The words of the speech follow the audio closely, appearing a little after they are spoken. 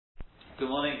Good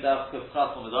morning, Daf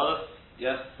Kufchas Aleph.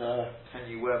 Yes, can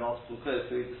you wear multiple clothes?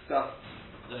 So we discussed.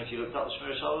 I don't know if you looked up the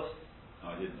Shmir Shabbos. Oh,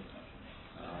 I didn't look up.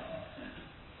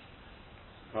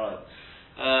 Right.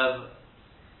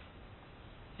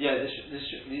 Yeah,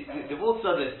 they've all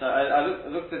done this. I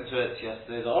looked into it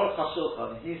yesterday. The Aruch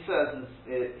HaShulchan, he says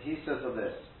on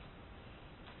this.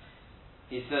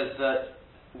 He says that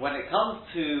when it comes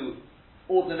to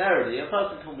ordinarily, a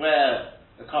person can wear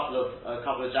a couple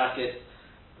of jackets,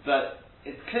 but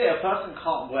it's clear a person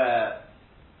can't wear,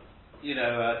 10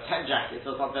 jackets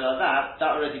or something like that.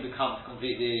 That already becomes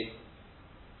completely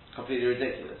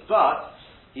ridiculous. But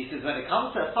he says when it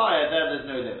comes to a fire, there's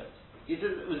no limit. He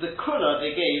says it was the kula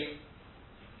they gave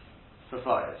for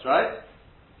fires, right?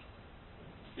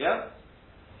 Yeah.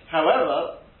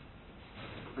 However,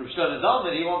 Rav Shlomo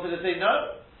Zalman, he wanted to say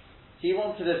no. He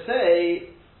wanted to say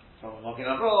from Magen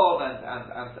Avraham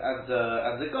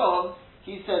and the Gon.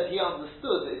 He said he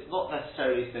understood that it's not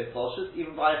necessarily so cautious.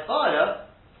 Even by a fire,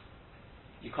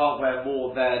 you can't wear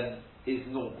more than is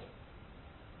normal.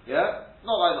 Yeah?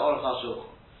 Not like the Aruch HaShulchan.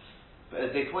 But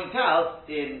as they point out,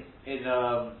 in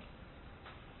the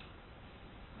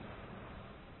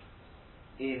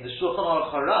Shulchan Aruch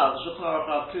Harav, the Shulchan Aruch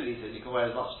Harav clearly says you can wear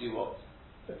as much as you want.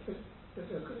 But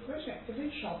the question, if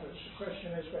it's Shabbos, the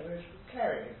question is whether it's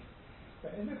carrying.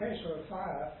 But in the case of a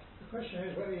fire, the question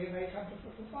is whether you make up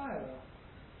for the fire.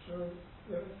 So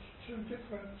there are two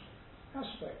different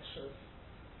aspects of.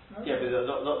 No? Yeah, but the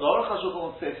Aruch HaShulchan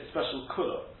wants to say it's a special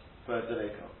kula for a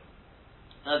deleka.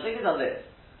 Now the thing is on this.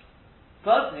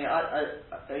 Personally, I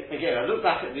look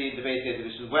back at the Beis Yosef,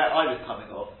 which is where I was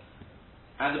coming off,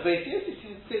 and the Beis Yosef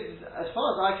seems to say, as far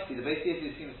as I can see, the Beis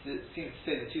Yosef seems to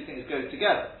say the two things go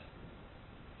together.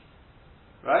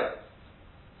 Right?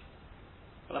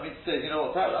 But I mean to say, you know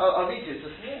what, I'll read you, it's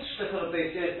a small strip on the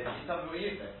Beis Yosef, you tell me what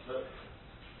you think. Look.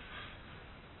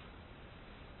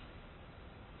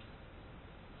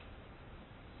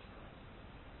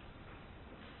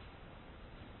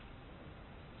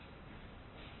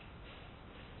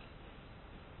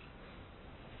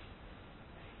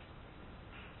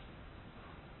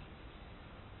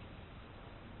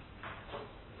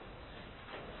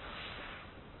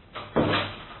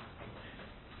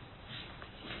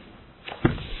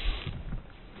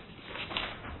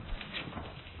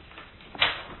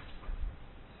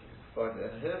 Find it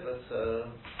in here, but So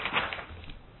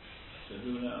who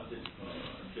allows it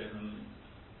generally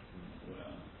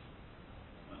wear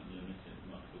unlimited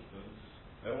multiple clothes?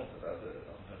 no one says it.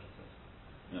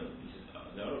 No, he says,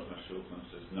 the Aruch HaShulchan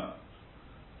says no.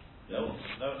 No one.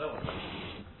 No.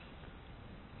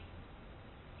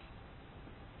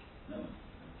 No.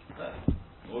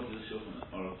 What does the Shulchan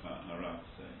Aruch Harav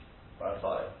say? By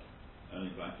fire.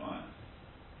 Only by fire.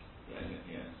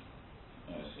 Yes.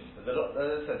 Oh, I see. But as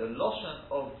I said, the lotion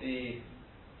of the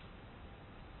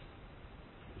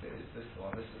is this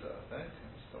one. This is I think.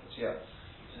 Yeah.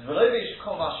 As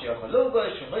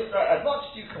much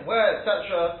as you can wear,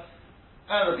 etc.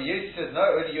 And Rabbi Yossi says no,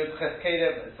 only Yud Ches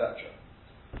Kedem, etc.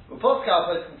 We pass out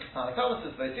the Tanakama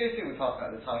says Beis Yossi. We pass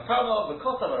out the Tanakama. The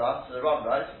Kosav Aram, so the Ram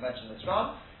writes. We mentioned this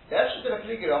Ram. The extra bit of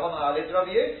Fligi Rabban Ali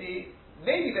Rabbi Yossi.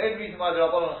 Maybe the only reason why the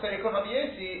Rabban Chelik on Rabbi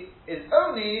Yossi is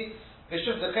only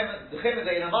Mishum the Chemed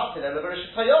Ein Amatzil and the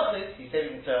Rishus Hayachid. He's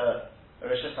saying it's a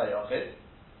Rishus Hayachid.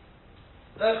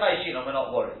 No Chayshin, we're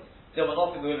not worried. So we're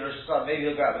not going to go to Rishus Rabbi. Maybe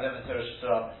he'll go out with them into Rishus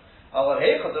Rabbi. Our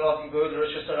Heichot, they're asking go to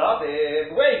Rishus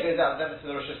Rabbi. Where he goes out with them into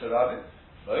the Rishus Rabbi?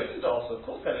 Moses also, of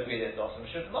course, they'll agree that it's also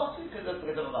Mishum Amatzil because of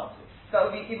Amatzil.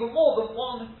 That would be even more than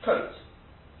one coat.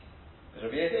 Because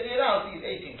Rabbi Yossi only allows these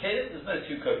 18 cadence. There's no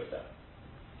two coats there.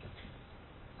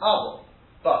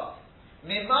 But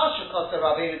the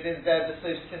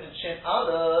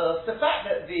fact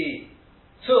that the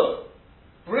Tur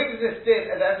brings this din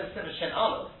at the end of Siman Shin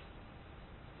Aleph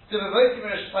to the Motim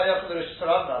Rosh Hashanah and the Rosh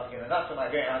Hashanah again, and that's when I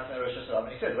go out to the Rosh Hashanah.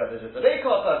 And he says whether there's a Reiko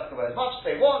or person can wear as much as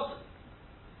they want.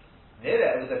 Near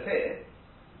it would appear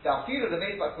that few of the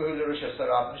Meitbach who the Rosh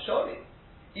Hashanah and Shori,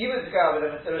 even to go out with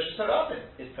them into Rosh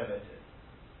Hashanah is permitted.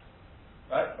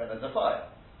 Right? When there's a fire.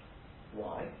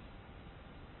 Why?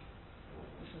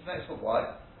 This is next one.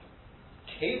 Why?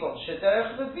 Kevon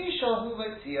shederech levisha hu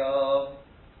metziyah.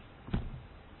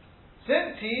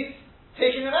 Since he's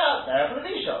taking them out, derech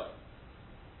levisha.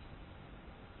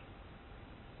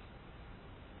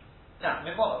 Now,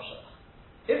 mimon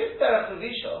if it's derech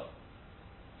levisha,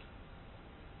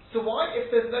 so why, if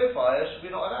there's no fire, should we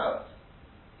not allow it?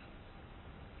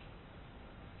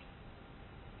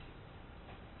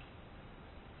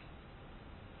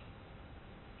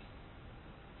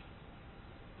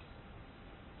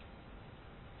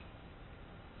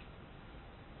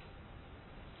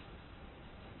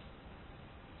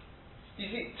 you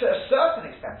see, to a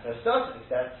certain extent, Bishlam,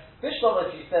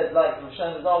 as you said, like Rosh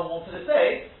Hashanah wanted to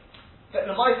say, that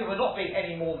the Lamaita we're not being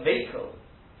any more makel.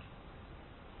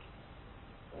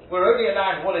 We're only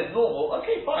allowing what is normal.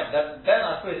 Okay, fine. Then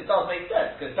I suppose it does make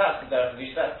sense because that's the derech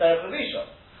Levisha, that's derech Levisha.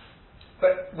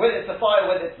 But whether it's a fire,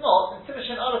 whether it's not, in Simon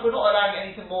Shin Aleph, we're not allowing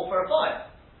anything more for a fire.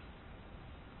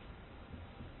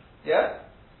 Yeah?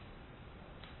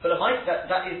 But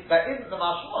that isn't the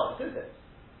mashma, is it?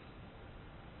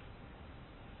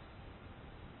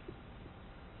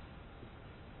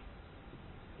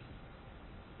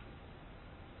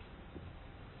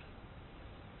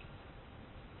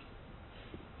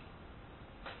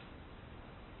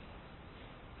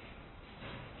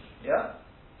 Yeah?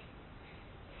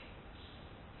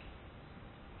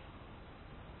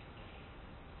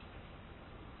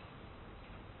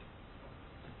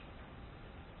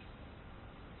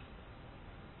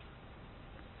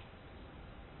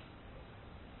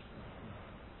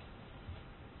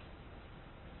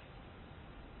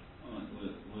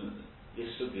 This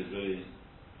sugya is very,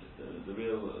 the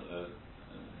real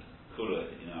kula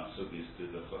in our sugya is to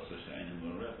the chosser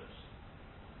she'enim l'rebbes,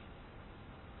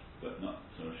 but not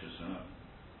to Rosh Hashanah.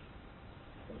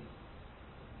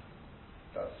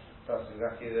 That's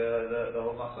exactly the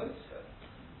whole machloek.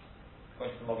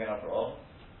 According to Mogen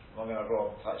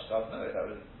Avraham touched up. No,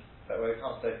 that way it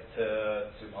comes to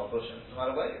Malbushim. It doesn't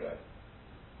matter where you go.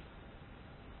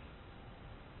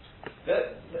 The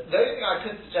only thing I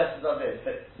could suggest is on this,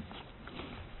 that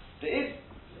there is,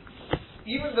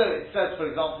 even though it says, for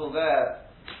example, there,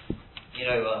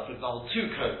 for example,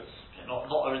 2 coats, not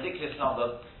a ridiculous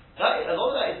number. A lot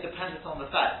of that is dependent on the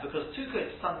fact, because 2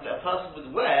 coats is something that a person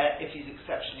would wear if he's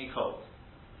exceptionally cold.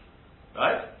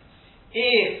 Right?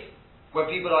 If, when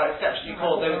people are exceptionally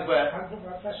cold, they would wear... I put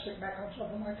my plastic back on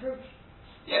top of my coat.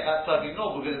 Yeah, that's perfectly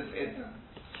normal, because it's...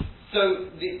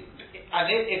 So, and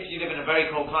if you live in a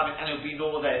very cold climate, and it would be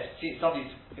normal that if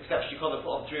somebody's exceptionally cold, they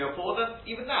put on 3 or 4 of them,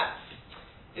 even that.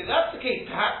 If that's the case,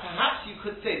 perhaps you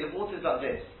could say, the water is like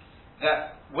this,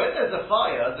 that when there's a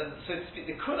fire, then, so to speak,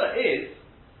 the kula is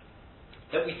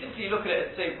that we simply look at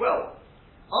it and say, well,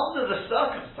 under the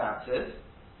circumstances,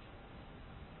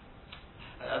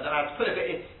 I don't know how to put it, but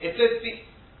it so to speak,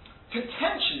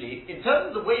 potentially, in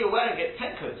terms of the way you're wearing it,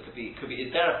 10 coats could be a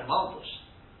derech malbush.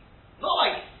 Not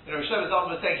like, Rosheva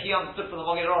Zalman was saying he understood from the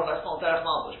Mogen Avraham that's not derech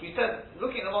malbush. We said,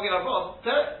 looking at the Mogen Avraham,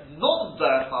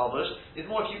 non-derech malbush is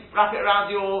more if you wrap it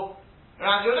around your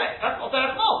neck. That's not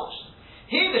derech malbush.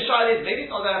 Here the shayla is, maybe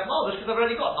it's not derech malbush because I've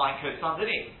already got 9 coats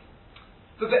underneath.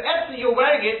 But the essence you're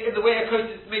wearing it in the way a coat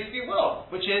is made to be worn,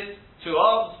 which is 2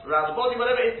 arms, around the body,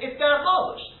 whatever, it's derech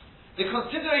malbush. The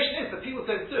consideration is that people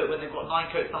don't do it when they've got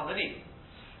 9 coats underneath.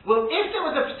 Well, if there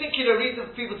was a particular reason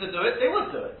for people to do it, they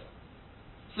would do it.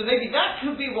 So maybe that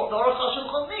could be what the Aruch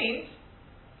HaShulchan means,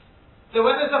 that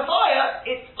when there's a fire,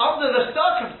 it's under the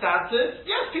circumstances,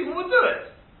 yes, people would do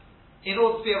it, in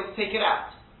order to be able to take it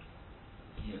out.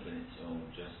 Yeah, but it's all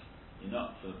just, you're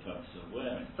not for the purpose of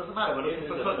wearing. Doesn't matter, we're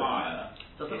looking for a fire,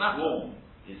 doesn't it's matter. warm,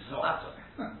 it's hot.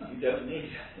 You don't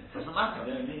need it. Doesn't matter.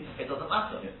 You don't need it. It doesn't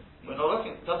matter. Yeah. We're not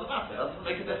looking, it doesn't matter, it doesn't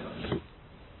make a difference.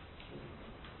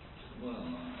 Well,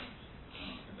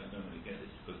 I don't really get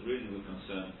this, because really we're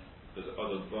concerned, because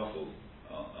other bottle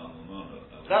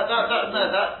that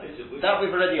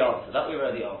we've already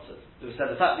answered. We said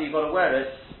the fact that you've got to wear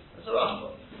it, it's a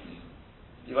rashba.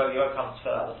 You won't come to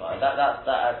fill out the fire. That adds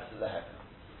to the heck.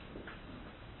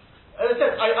 As I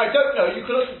said, I don't know. You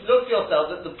can look for yourself.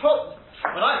 That's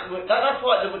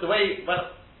why the way when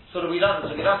sort of we learned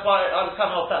this. That's why I was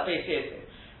coming off that Beis Yosef.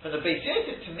 From the Beis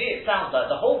Yosef, to me, it sounds like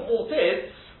the whole thought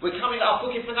is we're coming up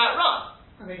looking for that run.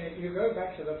 I mean, you go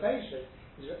back to the basic.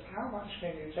 Is that how much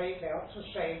can you take out to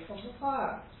save from the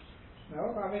fire?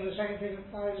 No, I mean the same thing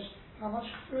applies. How much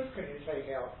food can you take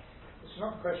out? It's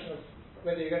not a question of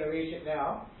whether you're going to eat it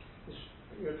now.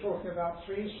 You're talking about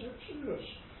 3 sudas.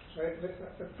 So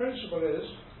the principle is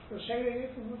we're saving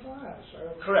it from the fire.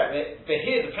 So correct. But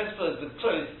here the principle is with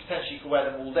clothes potentially you could wear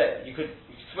them all day. You could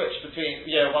switch between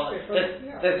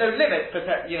there's no limit. The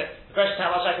question is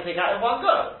how much I can take out in one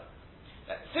go.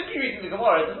 Simply reading the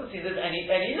Gemara, it doesn't seem there's any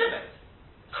limit.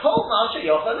 Kol masha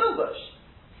yochel ilbush.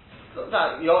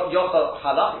 Now, yochel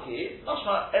halachically,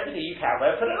 everything you can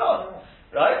wear, put it on,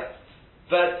 right?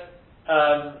 But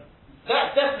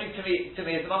that definitely to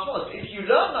me is much more. If you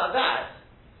learn that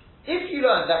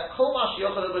kol masha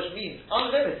yochel ilbush means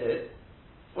unlimited,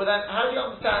 well then how do you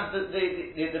understand the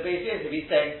Beis Yosef? He's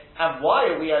saying, and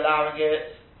why are we allowing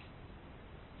it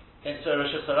in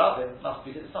Rosh Hashanah? Must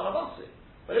be because it's not a masu.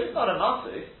 But if it's not a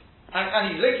masu,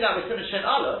 and he's linking out with Simon Shin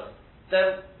Aleph,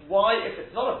 then why, if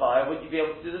it's not a fire, would you be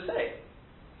able to do the same?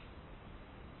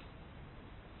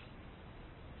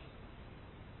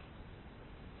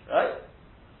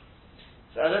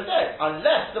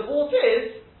 unless the vault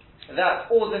is that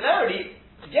ordinarily,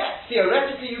 yes,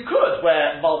 theoretically you could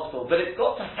wear multiple, but it's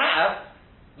got to have,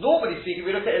 normally speaking,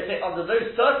 we look at it and say, under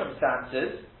those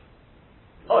circumstances,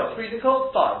 it's freezing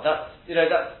cold, fine. That's,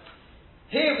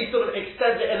 here we sort of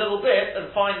extend it a little bit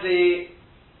and find the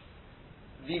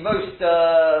most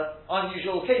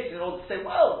unusual case in order to say,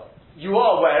 well, you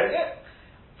are wearing it.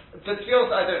 But to be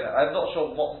honest, I don't know. I'm not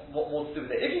sure what more to do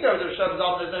with it. If you go to the Rosh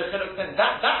Hashanah, there's no chiluk, then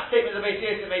that statement of the Beis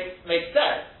Yosef makes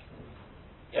sense.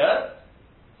 Yeah?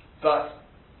 But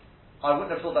I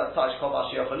wouldn't have thought that such Kol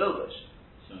Mashiach Halilbush.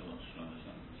 So what's Shlomo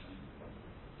Zalman saying?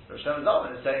 Rosh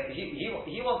Hashanah is saying,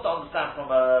 he wants to understand from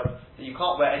that you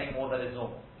can't wear any more than is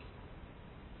normal.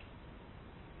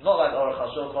 Not like the Aruch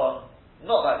HaShulchan,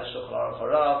 not like the Shulchan Aruch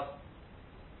HaRav.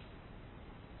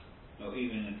 No,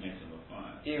 even in the case of a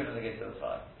fire. Even in the case of the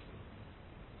fire.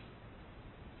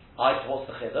 What's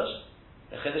the Chiddush?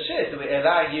 The Chiddush is that we're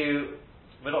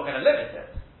not going to limit it.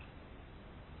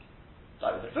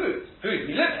 Like with the food. Food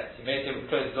we limit. You may say with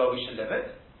clothes as well we should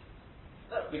limit.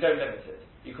 No, we don't limit it.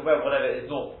 You can wear whatever is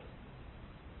normal.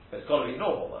 But it's got to be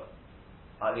normal though.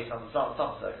 At least under some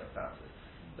circumstances.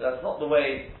 But that's not the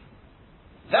way.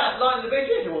 That line of the Beis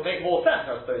Yosef will make more sense,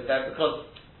 I suppose, then, because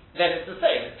then it's the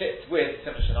same. It fits with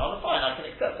Simon Shanana, fine, I can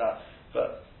accept that.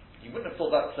 But you wouldn't have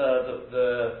thought that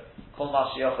the Kol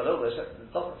Mashiach Halilbush,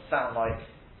 it doesn't sound like,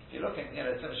 if you're looking,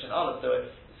 Simon Shanana to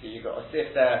it, so you've got a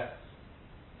sif there,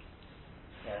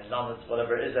 Lamed,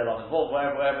 whatever it is there, Lamed Vav,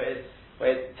 wherever it is,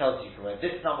 where it tells you can wear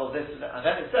this number, this, and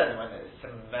then it says, when it's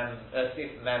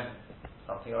sif mem,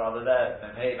 something or other there,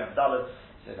 mem hey, mem dalad,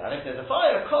 it says, and if there's a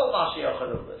fire, Kol Mashiach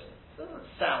Halilbush. It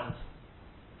doesn't sound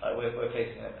like we're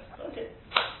facing it. Okay.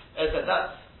 As I said,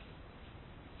 that's,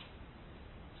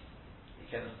 you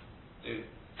can do.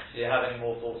 If you have any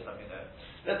more thoughts, let me know.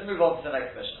 Let's move on to the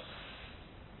next mission.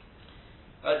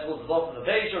 Right towards the bottom of the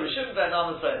page, Rishon ben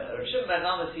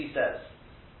Namas, he says,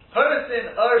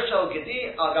 Person Urshal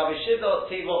Gedi Agavishido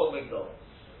Tivo Umigdol.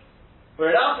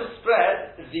 We're allowed to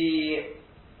spread the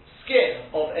skin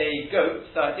of a goat.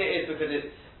 The idea is because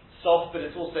it's soft, but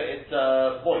it's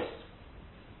moist.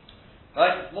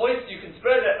 Right, it's moist, you can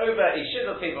spread it over a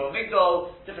shidduch table or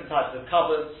migdol, different types of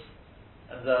cupboards,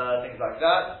 and things like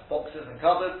that, boxes and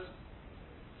cupboards.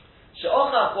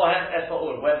 She'ochas bohem es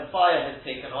ha'ur, where the fire has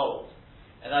taken hold.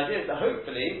 And the idea is that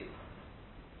hopefully,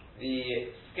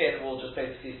 the skin will just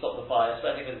basically stop the fire,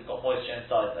 especially because it's got moisture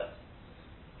inside there.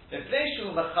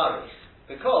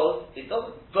 Because it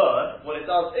doesn't burn, what it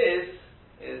does is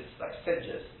like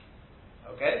singes.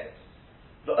 Okay?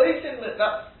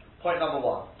 That's point number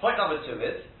one. Point number two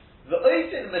is the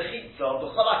oisin mechitza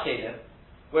b'chol kelim.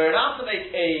 We're allowed to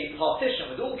make a partition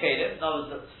with all kelim, in other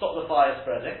words, stop the fire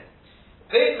spreading.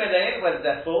 Bein meleim, whether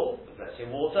they're full, let's say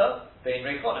water. Bein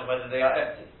reikonim, whether they are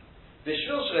empty.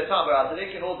 B'shvil sheletam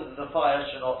b'razadik, in order that the fire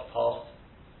should not pass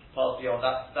beyond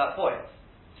that point.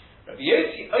 Rabbi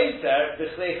Yossi oiser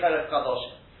b'chlei chelef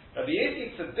kadoshim. Rabbi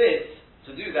Yossi forbids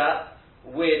to do that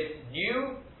with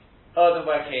new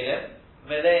earthenware kelim,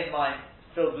 meleim mayim,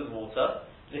 filled with water,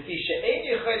 because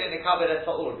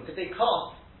they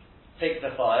can't take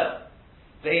the fire.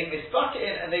 They struck it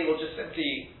in and they will just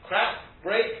simply crack,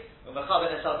 break, and put out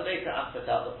the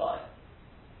fire.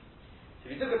 So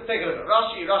if you take a look at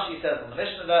Rashi says on the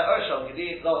Mishnah there, Urshal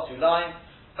Gedi, last two lines,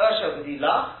 Urshal Gedi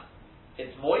Lach,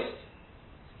 it's moist.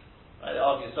 Right, it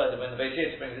argues that when the Beis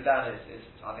Yosef brings it down, it's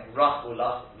I think Rach or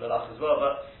Lach as well,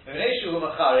 but because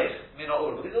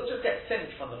it'll just get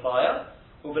singed from the fire.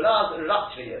 Ubelaz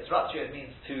ratriyat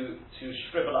means to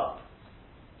shrivel up.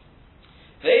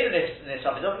 It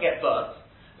doesn't get burnt.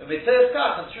 And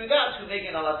through that,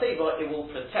 it will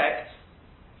protect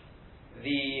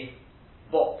the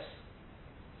box.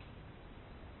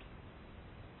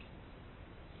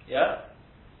 Yeah?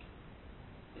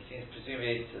 It seems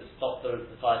presumably to stop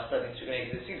the fire spreading through,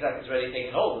 because it seems like it's already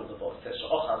taken hold of the box.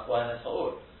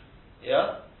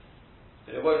 Yeah?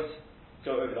 But it won't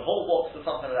go over the whole box or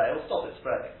something like that, it will stop it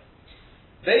spreading.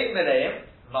 Bein meleim,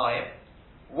 mayim,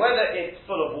 whether it's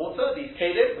full of water, these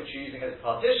kelim, which you're using as a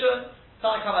partition,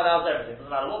 Tanakama allows everything. Doesn't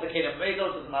matter what the kelim made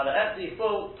of, doesn't matter empty,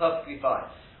 full, perfectly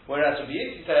fine. Whereas Rabbi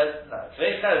Yossi says, no,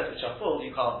 three cheles which are full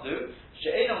you can't do.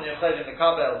 She'enom yochelim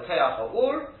nekabel keach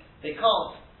ha'ur, they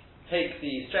can't take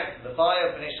the strength of the fire,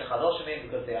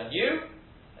 because they are new,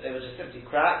 and they will just simply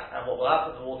crack, and what will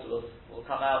happen, the water will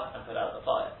come out and put out the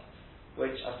fire.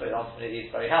 Which I suppose ultimately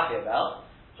he's very happy about,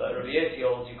 but Rabbi Yossi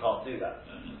holds you can't do that.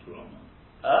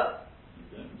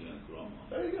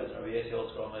 Very good. Rabbi Yossi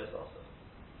holds Groma as well.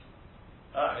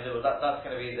 That's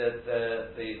going to be the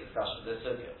discussion. The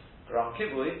sugya. Ram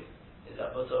Kibui is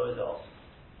that mutter or is it off?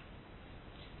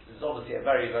 This is obviously a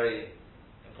very, very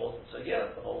important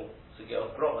sugya. The whole sugya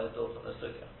of groma is built on the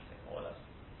sugya, I think, more or less.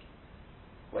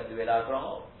 When do we allow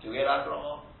groma? Do we allow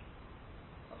groma?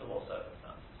 Under what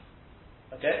circumstances?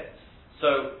 Okay? So,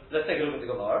 let's take a look at the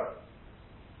Gemara.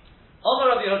 Omar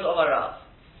Rabbi Yehuda Omar Rav.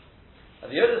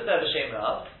 Rabbi Yehuda said B'Shem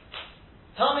Rav,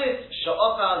 Talis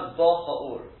sha'achaz bo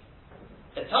ha'ur.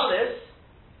 A talis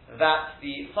that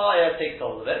the fire takes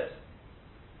hold of it,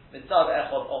 mitzav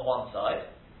echod on one side,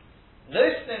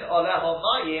 nosnin oleho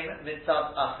mayim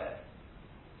mitzav acher.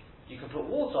 You can put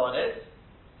water on it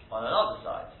on another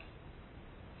side.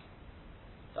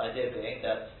 The idea being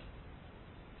that,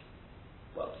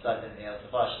 well, besides anything else,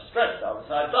 the fire should spread to the other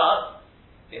side, but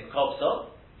in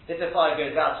Kobson, if the fire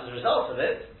goes out as a result of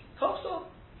it, Kobson,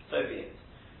 so be it.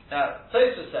 Now,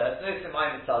 Tosfos says, nosnin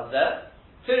mayim mitzav zeh,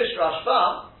 Pirish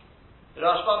Rashbam, the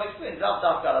Rashbam explains, Lav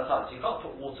Dafka ala talis, you can't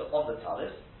put water on the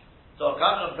talis. So,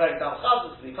 Kamshon Perek Dam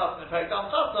Chasos, the Paskin Perek Dam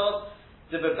Chasos,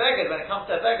 the Bebeged, when it comes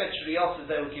to a Beged, Shriyos is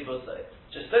there with Kibbutz.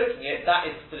 Just soaking it, that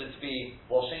is considered to be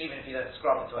washing, even if you don't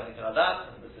scrub it or anything like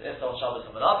that. And this is on Shabbos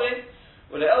and Melabim.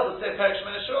 Well, the elders say Perek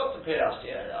Shemona Shirot and Pirash.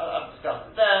 I've discussed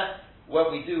it there.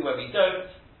 When we do, when we don't.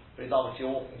 For example, if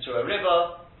you're walking through a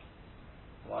river,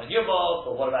 or in Yomov,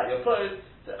 or what about your clothes?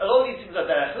 A lot of these things are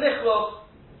Derech Lichloch.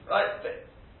 Right? But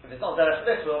if it's not Derech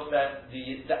Lichloch, then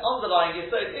the underlying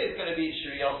yesod is going to be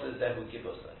Shiriyos Zehu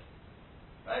Kibbutz.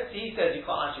 Right? So he says you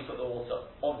can't actually put the water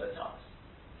on the talis.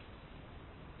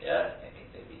 Yeah? Maybe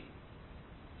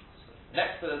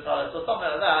next to the talis or something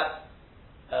like that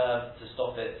to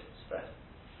stop it spreading.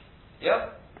 Yeah?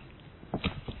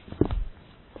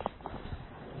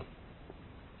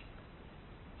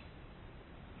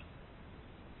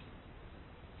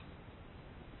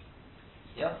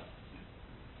 Yeah?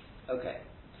 Okay.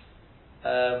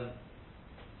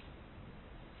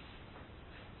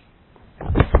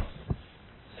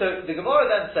 So the Gemara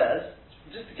then says,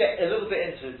 just to get a little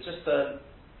bit into it, just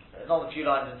another few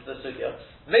lines into the sugya.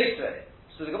 Meisvei.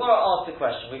 So the Gemara asked the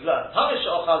question. We've learned Hamish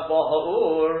Ochaz Bo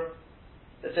Ha'ur.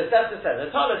 The Tosefta says the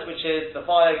talis, which is the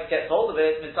fire gets hold of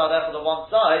it, mitzad echad on one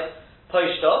side,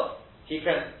 poshto. He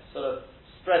can sort of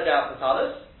spread out the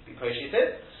talis, be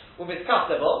posheted.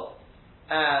 Umitzkasebo,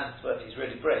 and well, if he's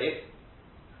really brave,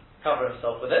 cover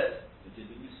himself with it.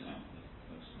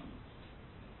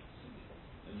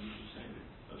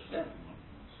 Yeah.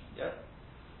 Yeah.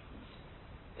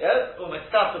 Yes,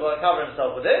 umitzkasebo, and cover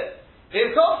himself with it.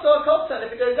 V'im kofta, kofta, and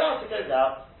if it goes out, it goes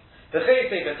out. The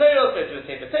Chei Sefer Torah, goes to a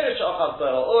Sefer Torah, she'achaz bo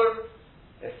ha'ur.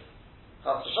 If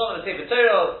Chas V'Shalom, the Sefer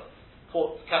Torah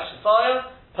catches fire,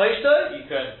 poshto, you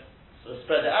can sort of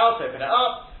spread it out, open it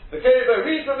up. The Keribo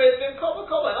read from it, v'im kofta,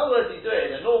 kofta. In other words, you do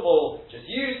it in a normal, just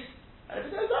use, and if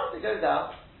it goes out, it goes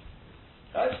out.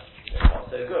 Right? It's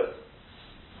not so good.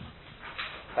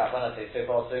 In fact, when I say so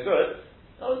far so good,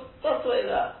 no, that's the way of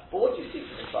that. But what do you see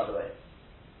from this, by the way?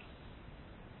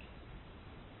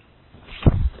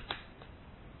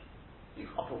 You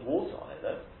can't put water on it,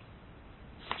 though.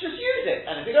 Just use it,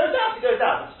 and if it goes out, it goes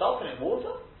out. But start putting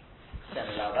water? Don't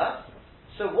allow that.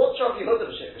 So what's Rav Yehuda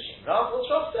B'Shem Rav? What's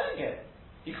Rav saying here?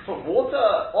 You can put water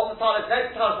on the talis,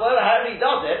 next to the talis, wherever, however he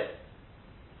does it.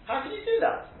 How can you do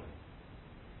that?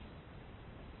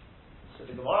 So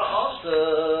the Gemara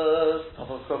answers, top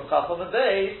of Kaf on the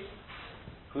base,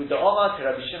 who the Omar to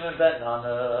Rabbi Shimon ben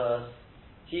Nanas.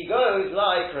 He goes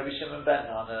like Rabbi Shimon ben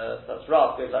Nanas. That's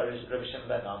Rav goes like Rabbi Shimon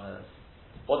ben Nanas.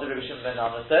 What did Rabbi Shimon ben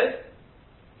Nanas say?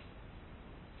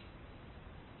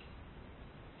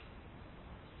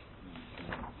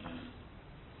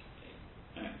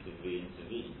 Actively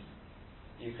intervene.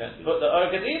 You can put the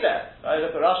Urgadi there. Right?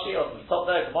 Look at Rashi on the top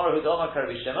there. Gemara who the Omar to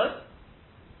Rabbi Shimon.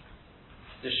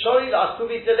 The Shori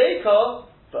Akuvi Deleko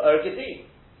for Urgadi.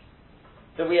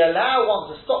 That we allow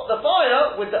one to stop the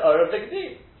fire with the Ur of the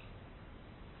Gedi.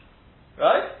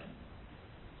 Right?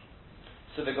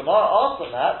 So the Gemara asks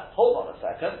on that, hold on a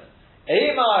second.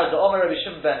 Eimar the Omer Rabbi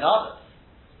Shimon ben Nanas.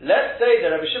 Let's say that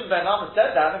Rabbi Shimon ben Nanas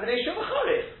said that,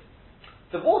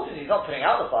 the water, he's not putting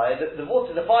out the fire, the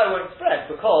fire won't spread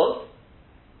because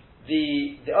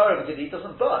the Ur of the Gedi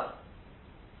doesn't burn.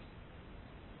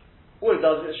 All it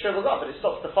does is it shrivels up, but it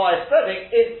stops the fire spreading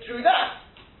through that.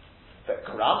 But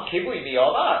Karam Kibui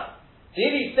Miyomar.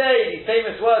 Did he say these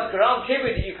famous words, Karam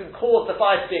Kibui, that you can cause the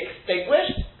fire to be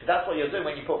extinguished? Because that's what you're doing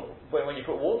when you put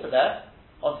water there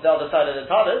onto the other side of the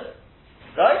talis,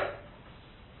 right?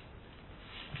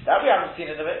 That we haven't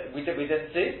seen we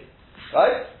didn't see,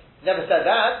 right? Never said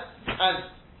that, and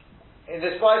in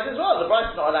this price as well, the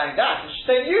price is not allowing that. It's just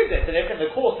saying use it, and if in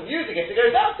the course of using it, it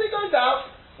goes out, so it goes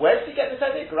out. Where did he get this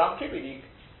idea? Karam Kibui.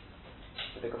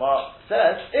 So the Gemara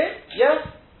says,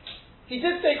 yes. He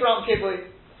did say Gram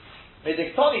Kibui.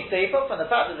 Midiktoni Sefer, from the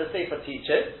fact that the Sefer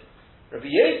teaches, Rabbi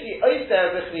Yossi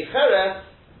Oyser B'chli Cheres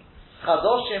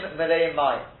Chadoshim Melei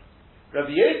Mayim.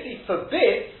 Rabbi Yossi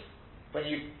forbids, when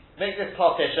you make this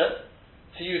partition,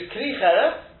 to use Kli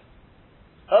Cheres,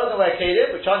 earthenware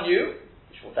kelim, which are new,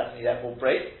 which will definitely therefore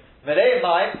break, Melei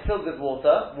Mayim, filled with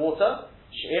water,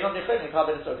 She'en on the Chayim,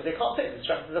 because they can't take the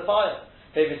strength of the fire.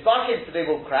 They misbakim, so they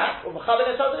will crack, or Mechabin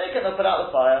and they'll put out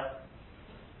the fire.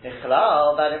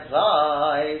 Nichlal, that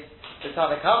implies the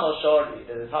Tanakama surely,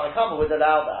 that the Tanakama would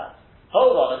allow that.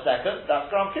 Hold on a second,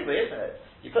 that's Gram Kibri, isn't it?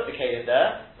 You put the kelim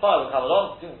there, fire will come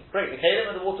along, break the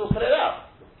kelim, and the water will put it out.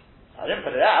 I didn't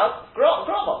put it out, Gram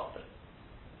off.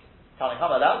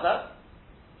 Tanakama allows that.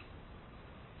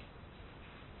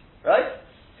 Right?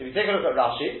 So we take a look at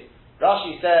Rashi.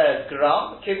 Rashi says,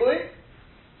 Gram Kibri,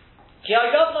 Ki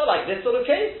Agavna, like this sort of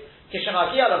case,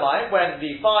 Kishamaki Alamayim, when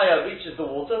the fire reaches the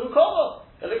water, who call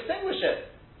they'll extinguish it.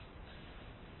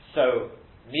 So,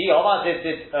 me, Omar,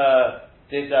 did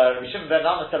Rishon ben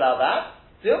Namas allow that?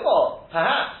 Dilma,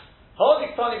 perhaps.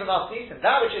 Hodik Tani v'Masnisim,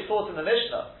 that which is taught in the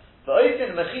Mishnah,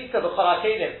 v'oitin mechitza v'chara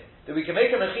kelim, that we can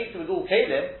make a mechitza with all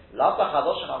kelim, lapa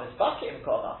chadoshim ha-mizbakim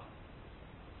kona.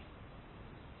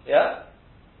 Yeah?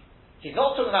 He's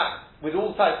not talking about with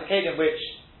all types of kelim which,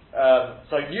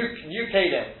 new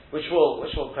kelim, which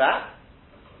will crack.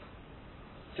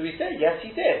 So we say, yes, he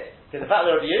did. Because the fact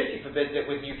that Rabbi Yossi forbids it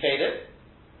with new kelim,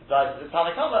 the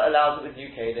Tanakama allows it with new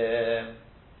kelim.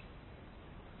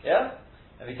 Yeah?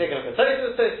 And we take a look at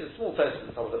Tosus, small Tosus at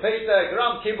the top of the page there,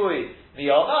 Gram Kibui,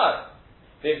 Miyamar.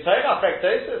 Vim Torah, Frek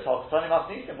Tosus, Hokatani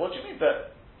Masnisim, what do you mean?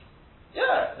 But,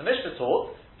 yeah, the Mishnah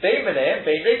taught, Bein Meleim,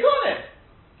 Bein Rekonim.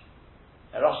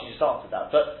 And Rashi just answered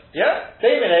that. But, yeah,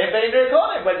 Bein Meleim, Bein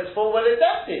Rekonim, when it's full, when it's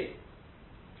empty.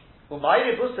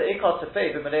 Umayri Busa Ikot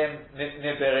Tefei, Bein Meleim,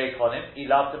 Niberekonim,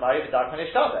 Ilav Tamari, V'Dark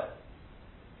Manishtabe.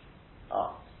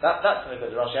 That's something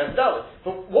that Rashi hasn't dealt with.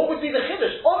 But what would be the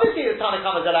chiddush? Obviously, the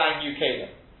Tanakhama is allowing new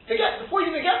kelim. Before you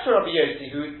even get to Rabbi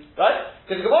Yossi, right?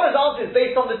 Because the Gemara's answer is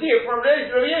based on the deal from Rabbi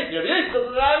Yossi. Rabbi Yossi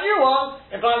doesn't allow a new one,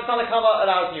 implying the Tanakhama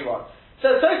allows new one.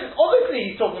 So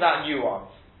obviously he's talking about new ones.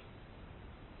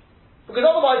 Because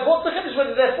otherwise, what's the chiddush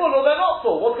whether they're full or they're not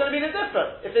full? What's going to be the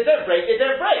difference? If they don't break, they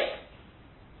don't break.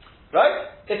 Right?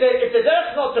 If the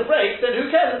derech's not to break, then who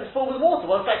cares if it's full with water?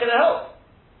 What's that going to help?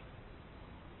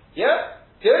 Yeah?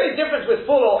 The only difference with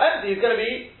full or empty is going to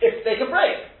be if they can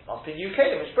break. Must be new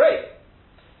kelim which break.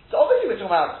 So obviously we're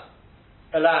talking about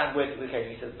allowing with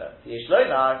kelim. He says no. The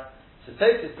Yishloimar, so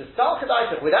Tosis, the Stal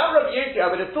Kedaita, without Rabbi Yossi, I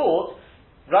would have thought,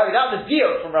 right, without the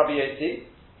deal from Rabbi Yossi,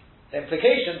 the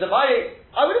implications of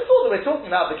I would have thought that we're talking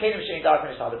about the kelim shein dark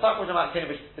and ishtar. The talk was about kelim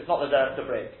which is not the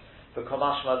break. But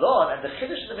Komash Malon, and the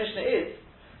Chiddush of the Mishnah is,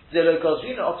 Zelo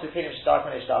Gozvina Otu kelim shtark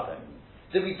and ishtar.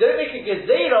 That we don't make a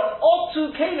gezerah or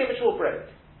two kelim which will break.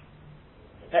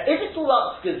 Now, if it's all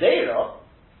about gezerah,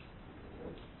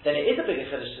 then it is a bigger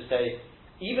chiddush to say,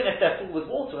 even if they're full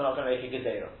with water, we're not going to make a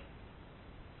gezerah.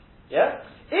 Yeah?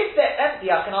 If they're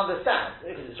empty, I can understand,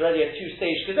 because it's already a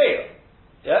two-stage gezerah.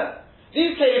 Yeah?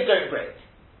 These kelim don't break.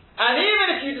 And even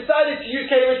if you decided to use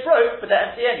kelim which broke, but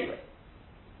they're empty anyway.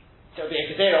 So it would be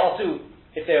a gezerah or two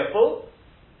if they were full.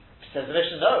 Says the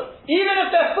Mishnah, no. Even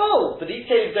if they're full, but these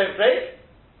kelim don't break,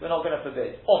 we're not going to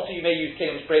forbid. Also, you may use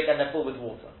kelim which break and they're full with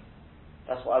water.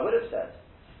 That's what I would have said.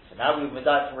 So now we've been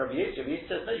from Rabbi Yossi. Rabbi Yossi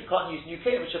says, no, you can't use new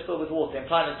kelim which are filled with water,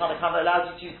 implying the Tanakhama allows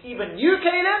you to use even new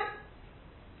kelim,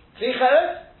 kli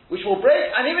cheres, which will break,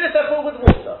 and even if they're filled with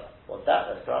water. What's that?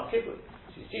 That's Gram Kibui.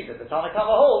 So you see that the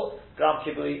Tanakhama holds, Gram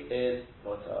Kibui is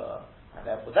water. And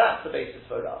therefore that's the basis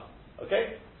for Rav.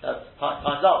 Okay? That's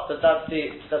time's up. That's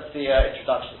the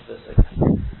introduction to this thing.